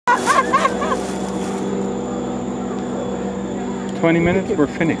20 minutes, we're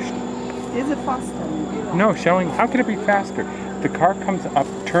finished. Is it faster? No, showing, how could it be faster? The car comes up,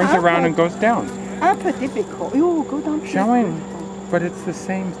 turns around and goes down. Up difficult. You go down. Showing, but it's the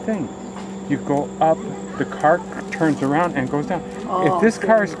same thing. You go up, the car turns around and goes down. Oh, if this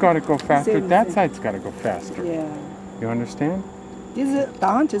car's got to go faster, that same. side's got to go faster. Yeah. You understand? This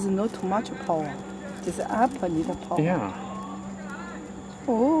down is not too much power. This up need power. Yeah.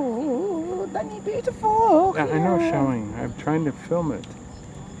 Oh, that's beautiful. Yeah, I know, showing. I'm trying to film it,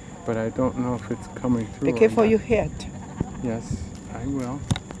 but I don't know if it's coming through. Be careful your head. Yes, I will.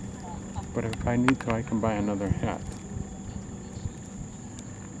 But if I need to, I can buy another hat.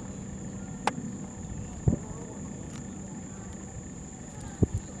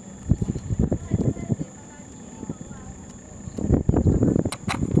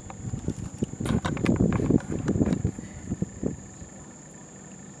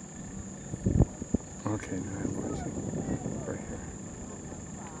 Okay, now I'm watching right here.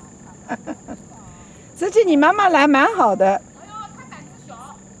 这次你妈妈来蛮好的。哎呦，他胆子小，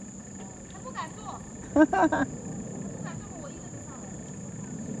他不敢坐，不敢这么我一个人上来。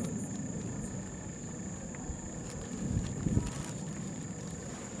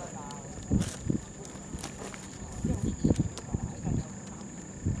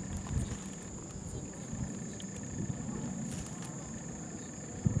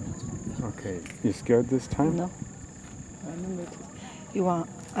Okay, you scared this time? No. You want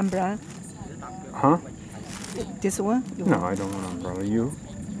umbrella? Huh? This one? You No, want? I don't want an umbrella. You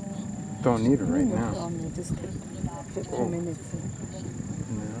don't need it right now. No, just 15 minutes.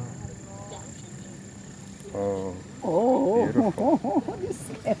 No. Oh, Oh, beautiful.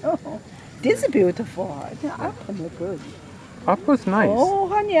 This is beautiful. Up look good. Up was nice. Oh,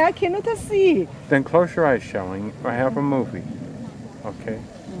 honey, I cannot see. Then close your eyes, showing. I have a movie. Okay?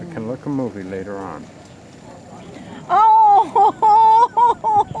 We can look a movie later on. Oh,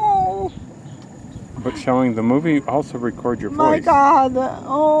 But showing the movie also record your my voice. God.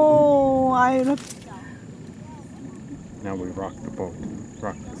 Oh, I love. Now we rock the boat.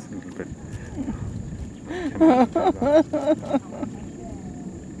 Rock this a little bit. Cannot do that.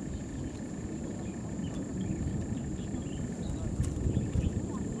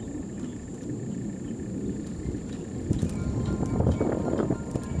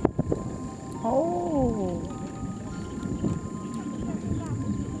 Oh.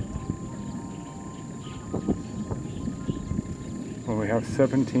 Well, we have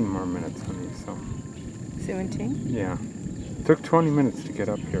 17 more minutes, honey, so. 17? Yeah. It took 20 minutes to get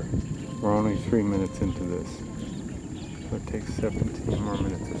up here. We're only 3 minutes into this. So it takes 17 more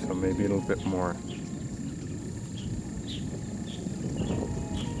minutes or so, maybe a little bit more.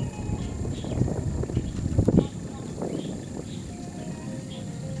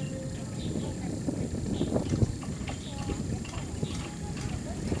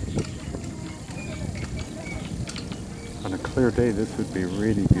 On a clear day, this would be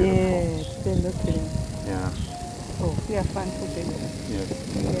really beautiful. Yes, they look good. Yeah. Oh, we are fun together. Yes.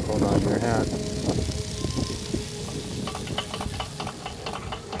 Hold on your hat.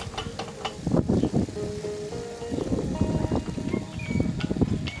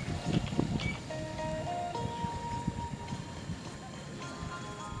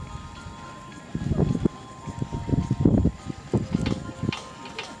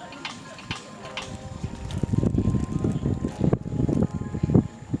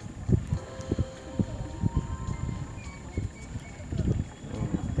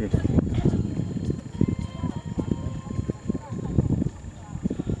 Beautiful.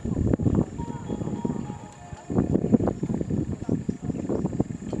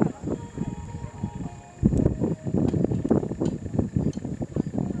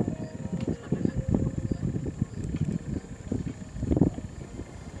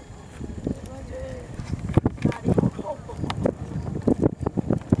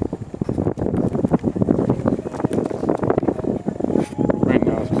 Right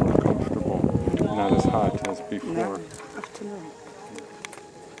now it's more comfortable, not as hot as before. No, afternoon.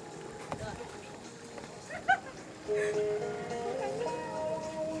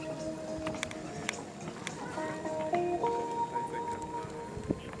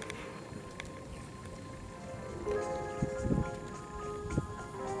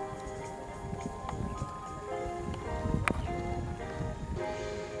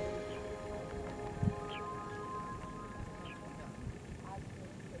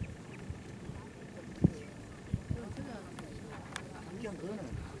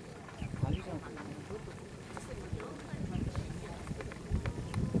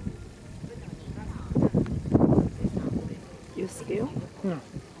 You skill? No.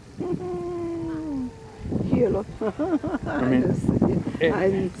 You yellow. I mean,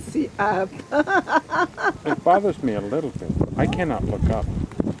 I see up. it bothers me a little bit. I cannot look up.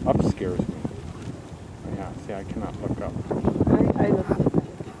 Up scares me. Yeah, see, I cannot look up. I look up.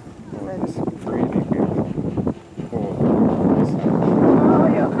 Oh, this is really beautiful. Oh, this is Oh,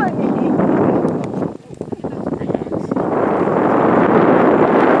 your honey. very nice.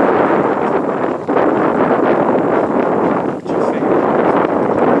 What you say?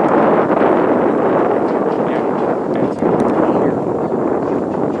 Yeah, that's over here.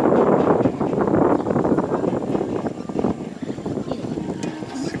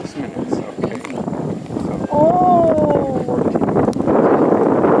 6 minutes, okay. So, Oh. 14.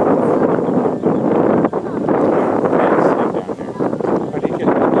 How'd he get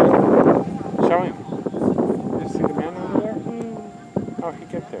there? Show him. You see the man over there? How'd he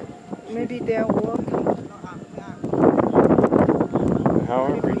get there? Maybe they're working.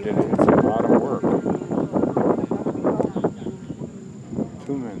 However he did it, it's a lot of work.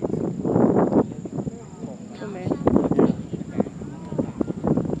 2 minutes. Too many.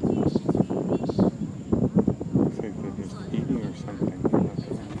 Looks like they're just eating or something.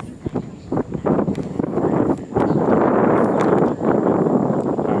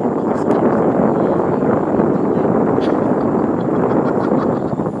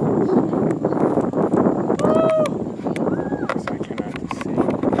 Because I cannot see.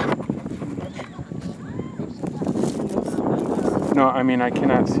 No, I mean I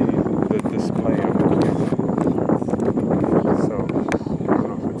cannot see the display of it. So I don't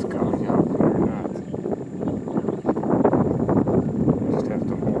know if it's coming out or not. Just have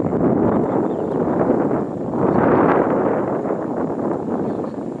to hold it.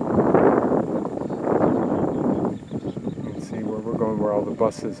 You can see where we're going, where all the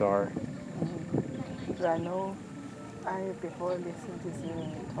buses are. I know. I before listen this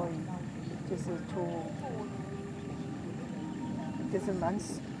toy. This is two. This is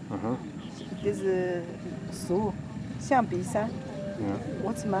months. Uh-huh. This is 树，象鼻山. Yeah.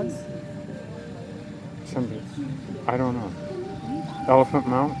 What's month? Somebody, I don't know. Elephant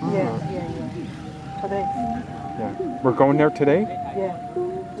Mountain? Yeah, or- yeah, yeah. Today. Yeah. We're going there today? Yeah.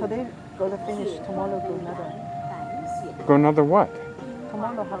 Today gonna finish. Tomorrow go another. Go another what?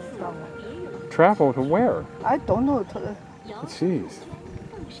 Tomorrow have travel. Travel to where? I don't know. Jeez.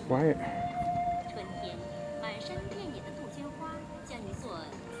 Why? 春天，满山遍野的杜鹃花将一座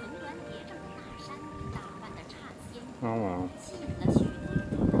层峦叠嶂的大山打扮得姹紫嫣红， Oh well. 吸引了许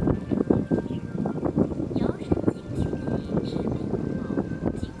多人。瑶山景区里魑魅异貌，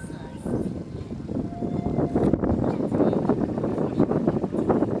景色四季宜人。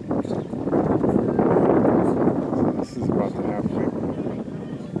This is about the halfway point.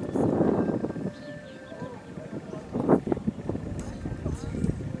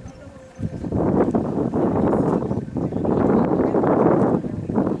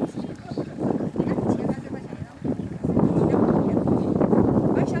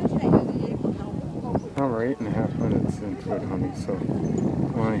 Well, we're 8.5 minutes into it, honey, so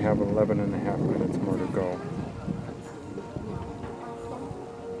we only have 11.5 minutes more to go.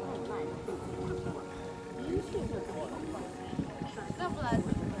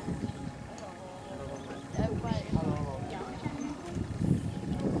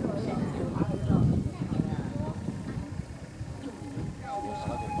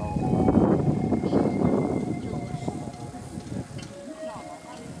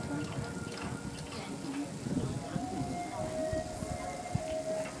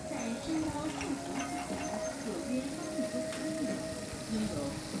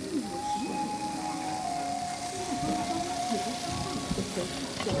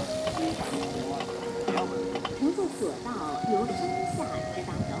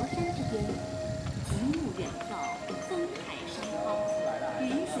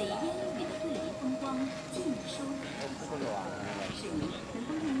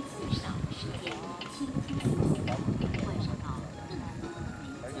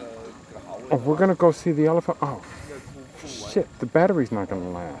 Oh, we're gonna go see the elephant? Oh, shit, the battery's not gonna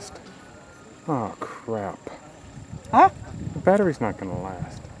last. Oh, crap. Huh? The battery's not gonna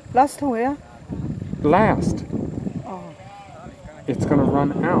last. Last where? Last! Oh. It's gonna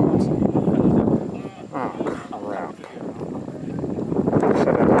run out. Oh, crap. I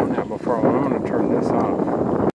said I don't have a problem. I'm gonna turn this off.